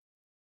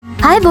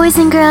Hi, boys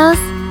and girls!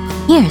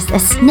 Here's a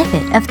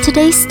snippet of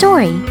today's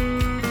story.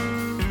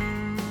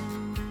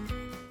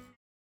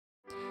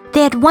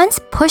 They had once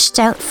pushed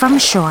out from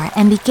shore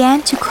and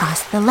began to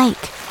cross the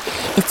lake.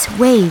 Its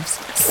waves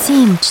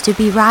seemed to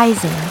be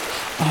rising,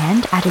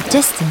 and at a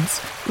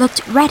distance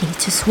looked ready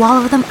to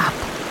swallow them up.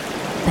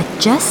 But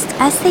just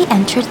as they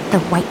entered the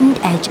whitened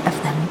edge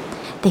of them,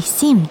 they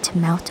seemed to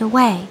melt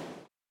away.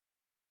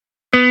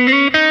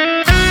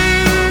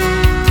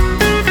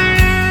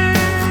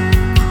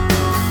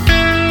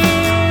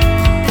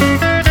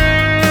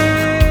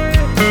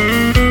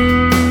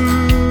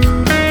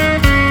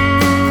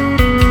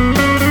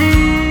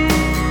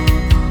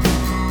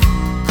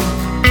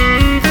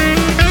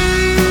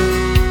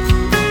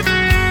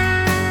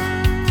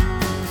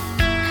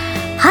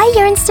 Hi,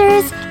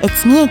 Yarnsters!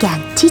 It's me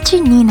again,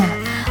 Teacher Nina.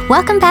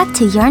 Welcome back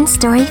to Yarn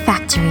Story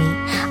Factory.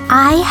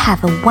 I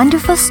have a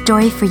wonderful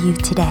story for you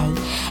today.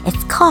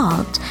 It's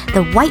called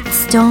The White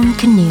Stone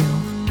Canoe.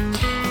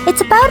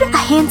 It's about a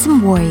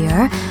handsome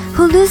warrior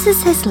who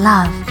loses his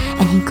love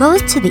and he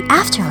goes to the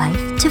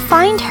afterlife to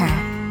find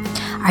her.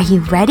 Are you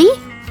ready?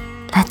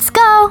 Let's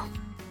go!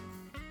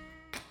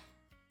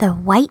 The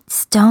White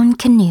Stone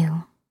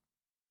Canoe.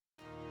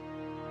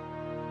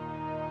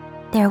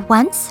 There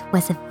once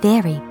was a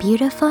very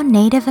beautiful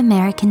Native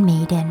American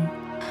maiden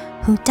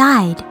who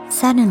died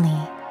suddenly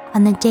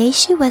on the day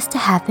she was to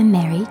have been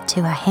married to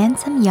a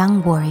handsome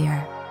young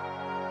warrior.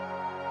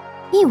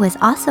 He was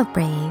also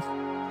brave,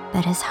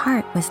 but his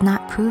heart was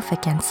not proof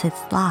against its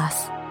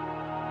loss.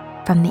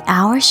 From the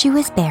hour she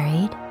was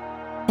buried,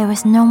 there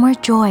was no more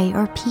joy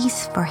or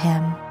peace for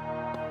him.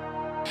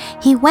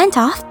 He went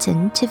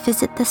often to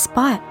visit the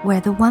spot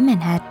where the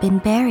woman had been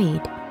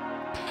buried,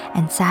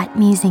 and sat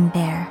musing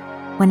there,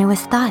 when it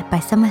was thought by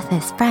some of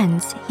his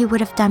friends he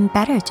would have done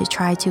better to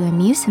try to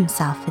amuse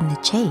himself in the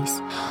chase,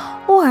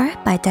 or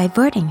by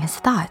diverting his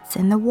thoughts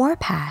in the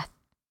warpath.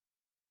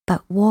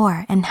 But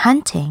war and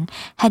hunting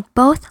had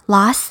both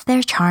lost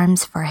their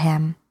charms for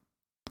him.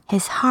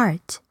 His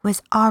heart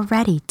was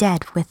already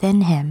dead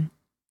within him.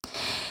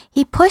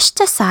 He pushed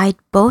aside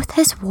both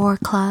his war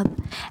club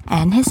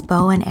and his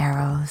bow and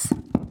arrows.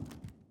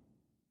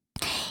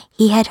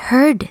 He had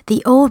heard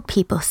the old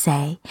people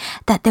say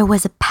that there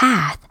was a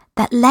path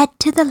that led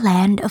to the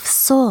land of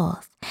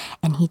souls,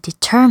 and he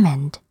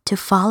determined to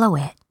follow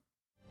it.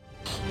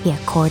 He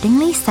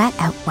accordingly set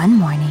out one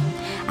morning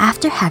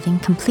after having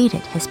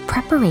completed his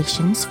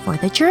preparations for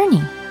the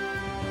journey.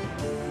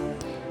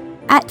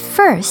 At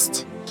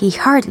first, he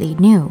hardly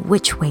knew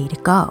which way to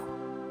go.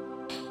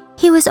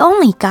 He was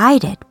only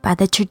guided by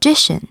the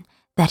tradition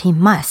that he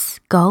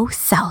must go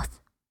south.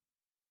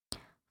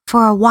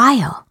 For a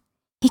while,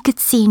 he could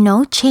see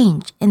no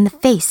change in the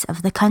face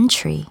of the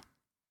country.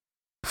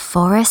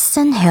 Forests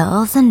and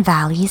hills and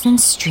valleys and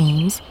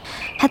streams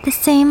had the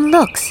same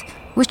looks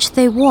which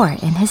they wore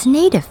in his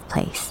native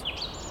place.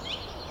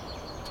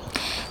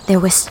 There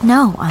was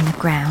snow on the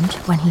ground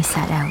when he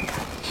set out,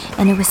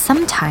 and it was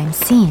sometimes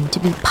seen to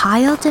be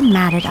piled and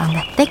matted on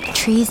the thick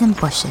trees and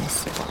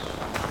bushes.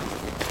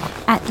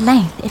 At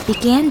length it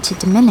began to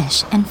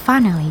diminish and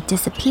finally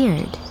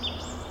disappeared.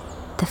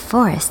 The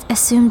forest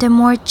assumed a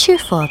more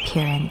cheerful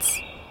appearance.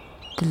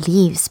 The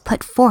leaves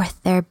put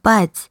forth their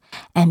buds,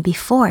 and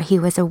before he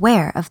was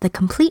aware of the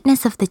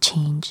completeness of the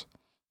change,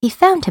 he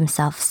found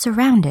himself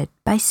surrounded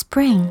by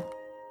spring.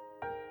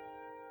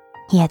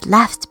 He had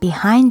left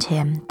behind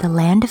him the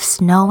land of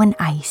snow and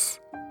ice.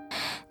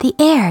 The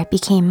air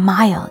became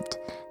mild.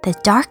 The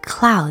dark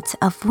clouds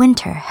of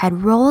winter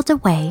had rolled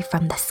away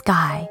from the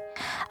sky.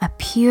 A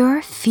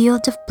pure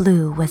field of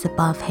blue was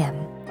above him,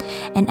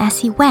 and as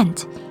he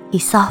went, he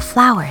saw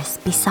flowers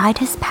beside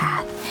his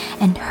path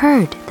and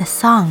heard the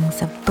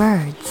songs of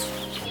birds.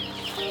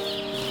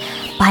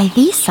 By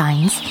these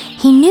signs,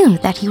 he knew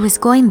that he was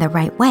going the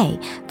right way,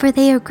 for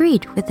they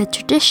agreed with the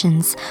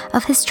traditions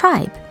of his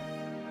tribe.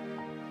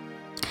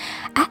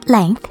 At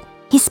length,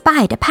 he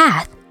spied a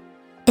path.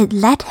 It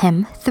led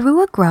him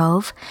through a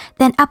grove,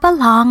 then up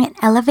along an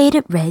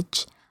elevated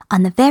ridge,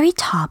 on the very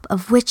top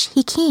of which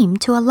he came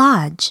to a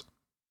lodge.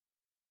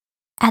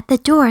 At the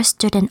door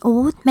stood an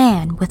old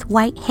man with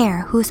white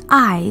hair whose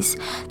eyes,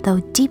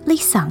 though deeply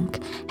sunk,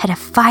 had a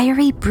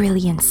fiery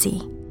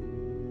brilliancy.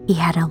 He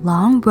had a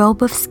long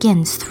robe of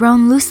skins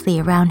thrown loosely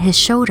around his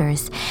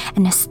shoulders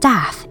and a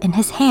staff in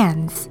his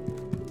hands.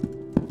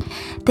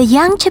 The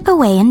young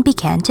Chippewayan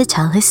began to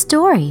tell his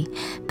story,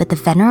 but the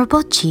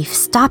venerable chief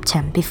stopped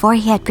him before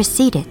he had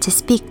proceeded to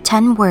speak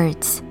 10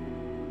 words.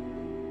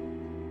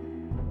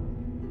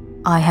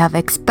 "I have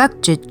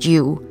expected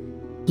you,"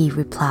 he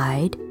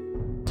replied,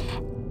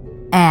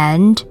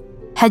 "and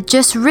had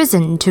just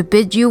risen to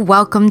bid you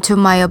welcome to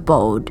my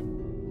abode.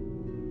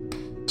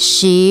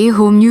 She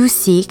whom you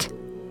seek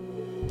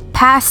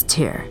passed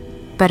here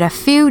but a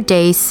few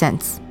days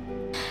since,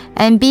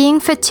 and being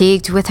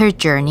fatigued with her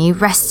journey,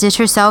 rested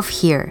herself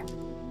here.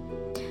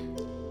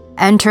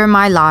 Enter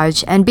my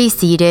lodge and be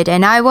seated,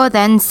 and I will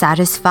then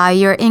satisfy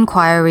your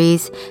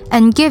inquiries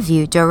and give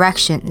you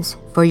directions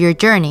for your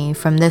journey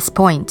from this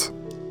point."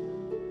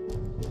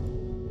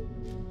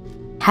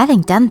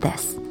 Having done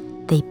this,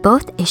 they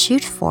both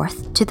issued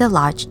forth to the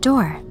lodge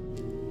door.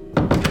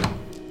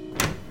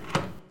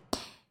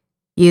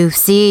 "You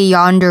see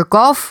yonder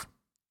gulf,"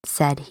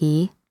 said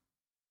he,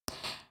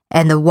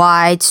 "and the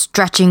wide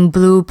stretching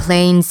blue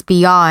plains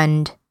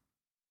beyond.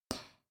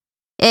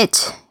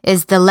 It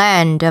is the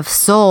land of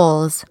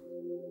souls.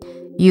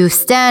 You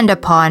stand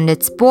upon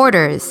its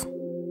borders,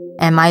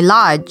 and my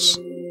lodge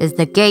is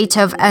the gate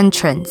of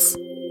entrance.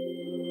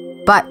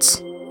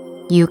 But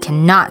you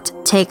cannot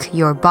take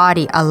your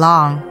body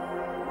along.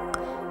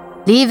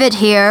 Leave it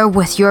here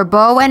with your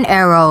bow and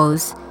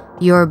arrows,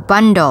 your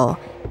bundle,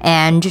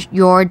 and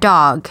your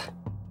dog.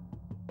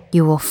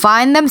 You will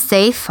find them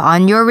safe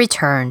on your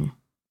return."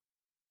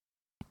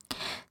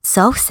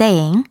 So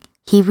saying,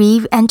 he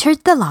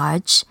re-entered the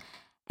lodge,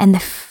 and the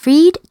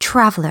freed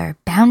traveler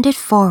bounded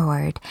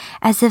forward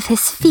as if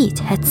his feet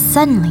had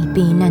suddenly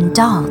been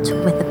endowed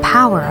with the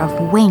power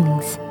of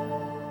wings.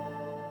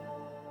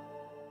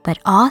 But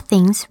all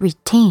things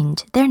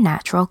retained their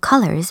natural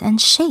colors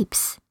and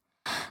shapes.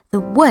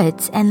 The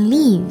woods and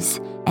leaves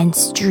and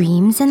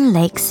streams and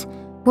lakes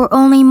were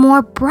only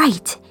more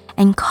bright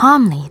and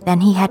calmly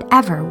than he had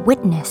ever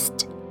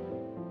witnessed.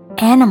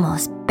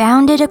 Animals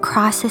bounded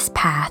across his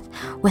path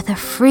with a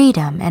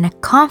freedom and a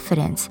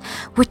confidence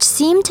which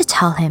seemed to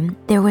tell him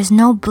there was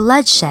no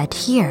bloodshed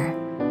here.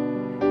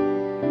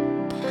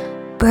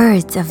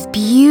 Birds of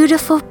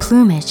beautiful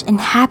plumage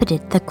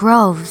inhabited the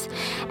groves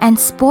and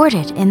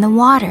sported in the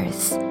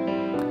waters.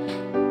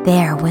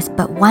 There was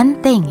but one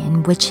thing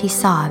in which he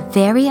saw a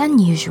very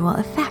unusual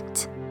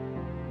effect.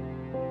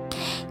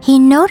 He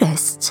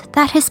noticed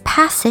that his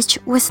passage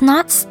was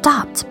not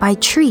stopped by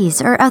trees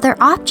or other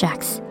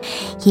objects.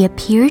 He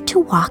appeared to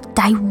walk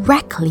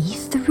directly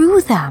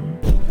through them.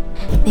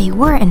 They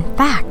were, in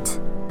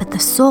fact, but the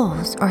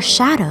souls or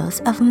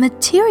shadows of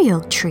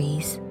material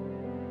trees.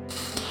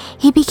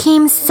 He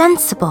became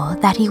sensible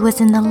that he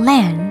was in the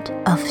land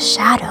of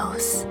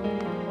shadows.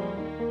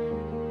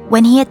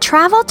 When he had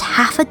traveled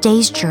half a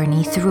day's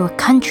journey through a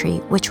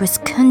country which was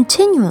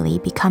continually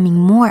becoming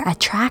more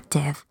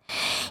attractive,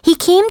 he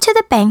came to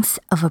the banks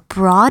of a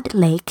broad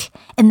lake,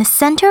 in the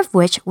center of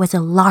which was a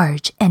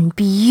large and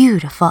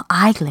beautiful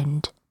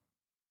island.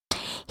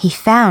 He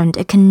found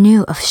a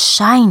canoe of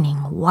shining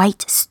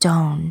white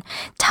stone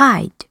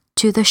tied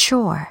to the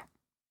shore.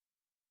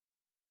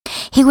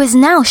 He was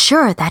now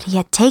sure that he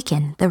had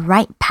taken the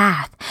right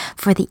path,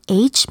 for the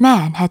aged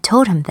man had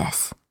told him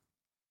this.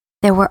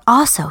 There were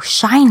also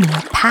shining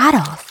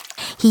paddles.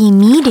 He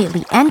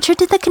immediately entered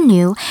the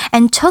canoe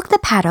and took the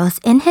paddles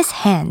in his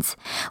hands,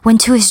 when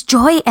to his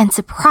joy and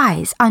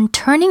surprise, on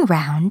turning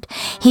round,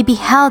 he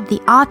beheld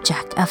the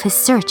object of his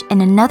search in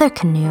another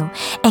canoe,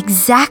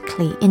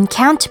 exactly in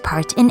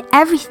counterpart in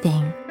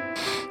everything.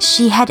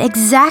 She had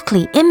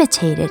exactly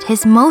imitated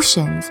his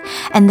motions,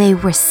 and they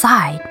were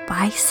side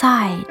by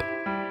side.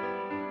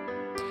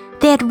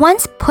 They at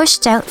once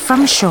pushed out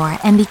from shore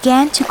and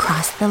began to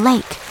cross the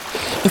lake.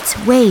 Its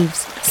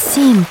waves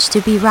seemed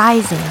to be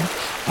rising,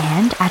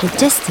 and at a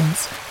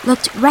distance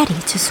looked ready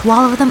to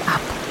swallow them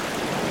up.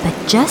 But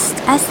just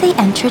as they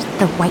entered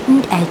the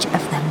whitened edge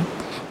of them,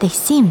 they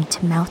seemed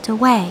to melt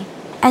away,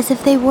 as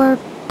if they were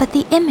but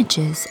the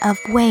images of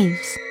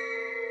waves.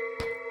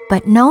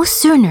 But no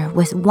sooner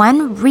was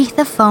one wreath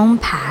of foam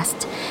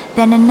past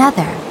than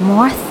another,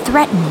 more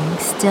threatening,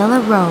 still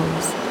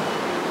arose.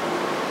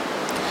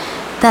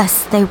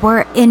 Thus they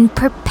were in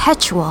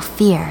perpetual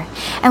fear,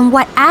 and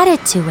what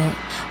added to it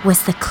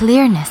was the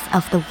clearness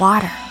of the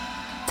water,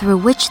 through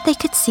which they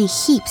could see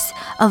heaps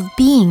of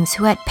beings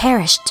who had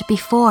perished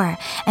before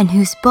and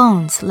whose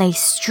bones lay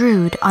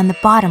strewed on the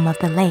bottom of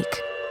the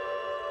lake.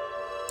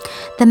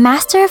 The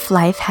Master of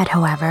Life had,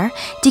 however,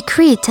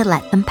 decreed to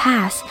let them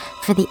pass,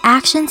 for the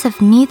actions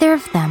of neither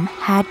of them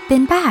had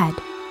been bad,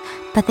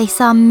 but they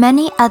saw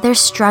many others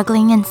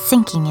struggling and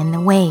sinking in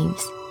the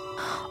waves.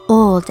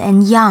 Old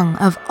and young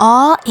of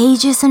all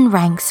ages and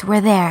ranks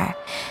were there.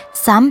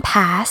 Some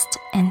passed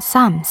and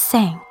some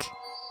sank.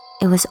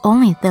 It was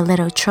only the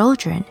little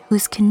children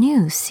whose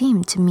canoes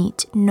seemed to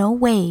meet no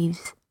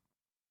waves.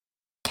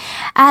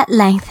 At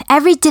length,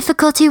 every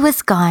difficulty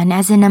was gone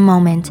as in a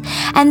moment,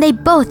 and they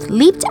both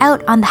leaped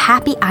out on the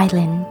happy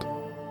island.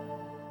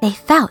 They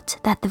felt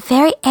that the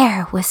very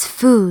air was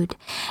food.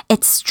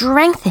 It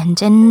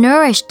strengthened and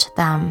nourished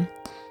them.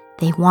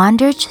 They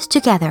wandered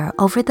together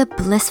over the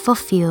blissful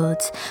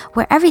fields,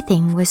 where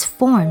everything was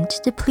formed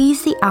to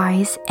please the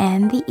eyes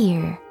and the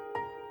ear.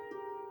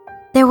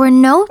 There were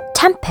no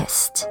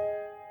tempests.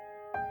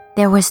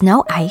 There was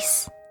no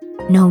ice,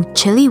 no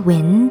chilly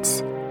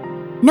winds.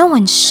 No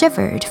one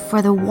shivered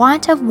for the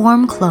want of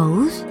warm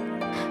clothes.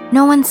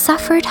 No one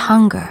suffered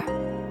hunger.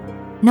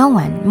 No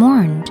one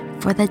mourned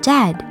for the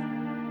dead.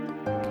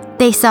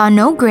 They saw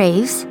no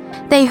graves.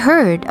 They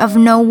heard of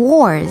no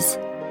wars.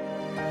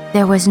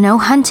 There was no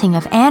hunting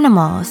of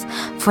animals,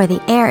 for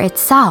the air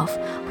itself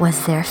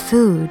was their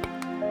food.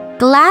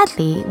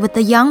 Gladly would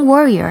the young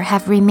warrior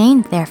have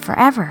remained there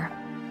forever.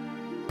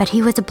 but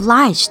he was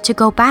obliged to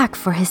go back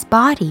for his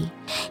body.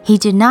 He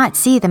did not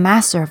see the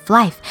Master of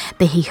Life,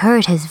 but he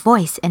heard his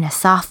voice in a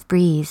soft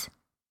breeze.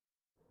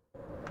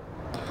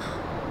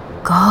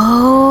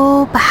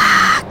 "Go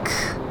back,"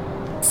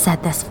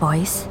 said this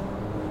voice,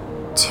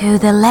 "to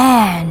the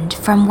land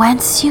from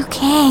whence you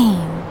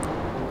came.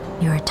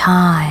 Your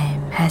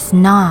time has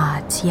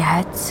not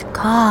yet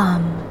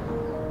come.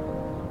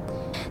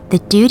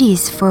 The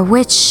duties for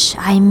which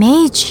I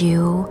made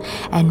you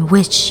and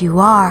which you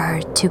are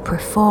to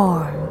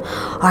perform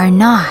are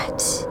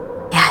not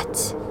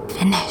yet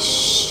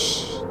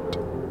finished.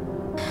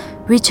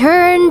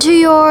 Return to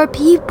your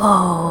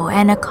people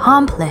and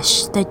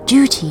accomplish the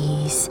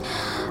duties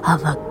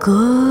of a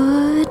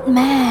good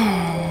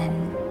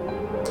man.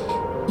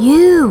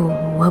 You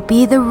will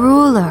be the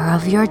ruler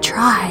of your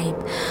tribe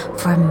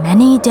for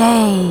many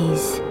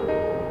days.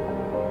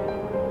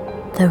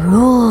 The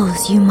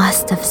rules you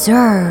must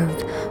observe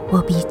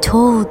will be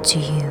told to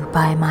you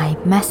by my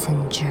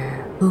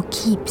messenger who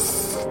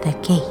keeps the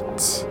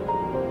gate.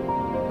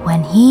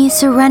 When he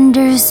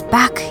surrenders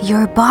back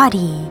your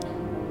body,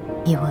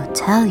 he will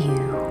tell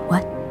you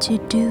what to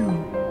do.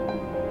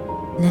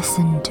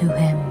 Listen to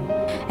him,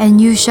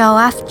 and you shall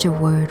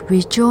afterward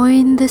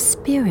rejoin the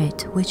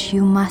spirit which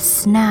you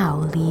must now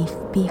leave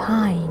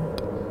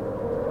behind.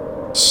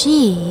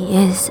 She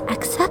is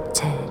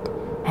accepted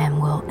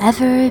and will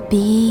ever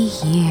be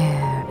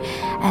here,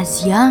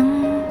 as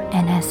young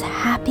and as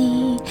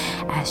happy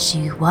as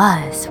she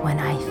was when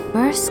I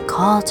first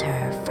called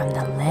her from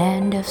the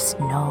land of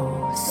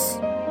snows."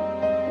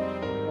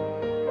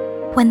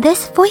 When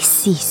this voice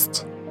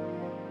ceased,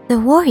 the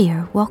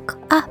warrior woke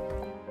up.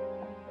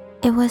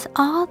 It was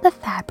all the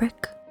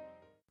fabric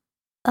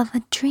of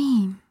a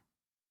dream.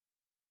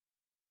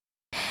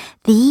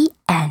 The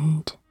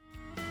end.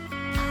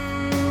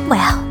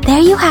 Well,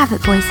 there you have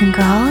it, boys and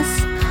girls.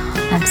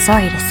 I'm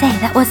sorry to say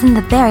that wasn't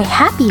the very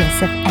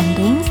happiest of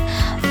endings,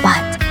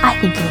 but I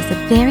think it was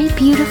a very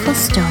beautiful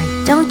story,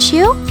 don't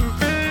you?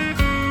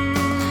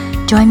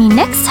 Join me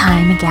next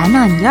time again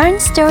on Yarn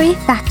Story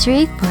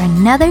Factory for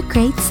another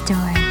great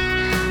story.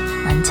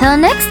 Until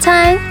next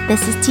time,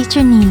 this is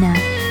Teacher Nina.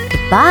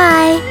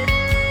 Goodbye!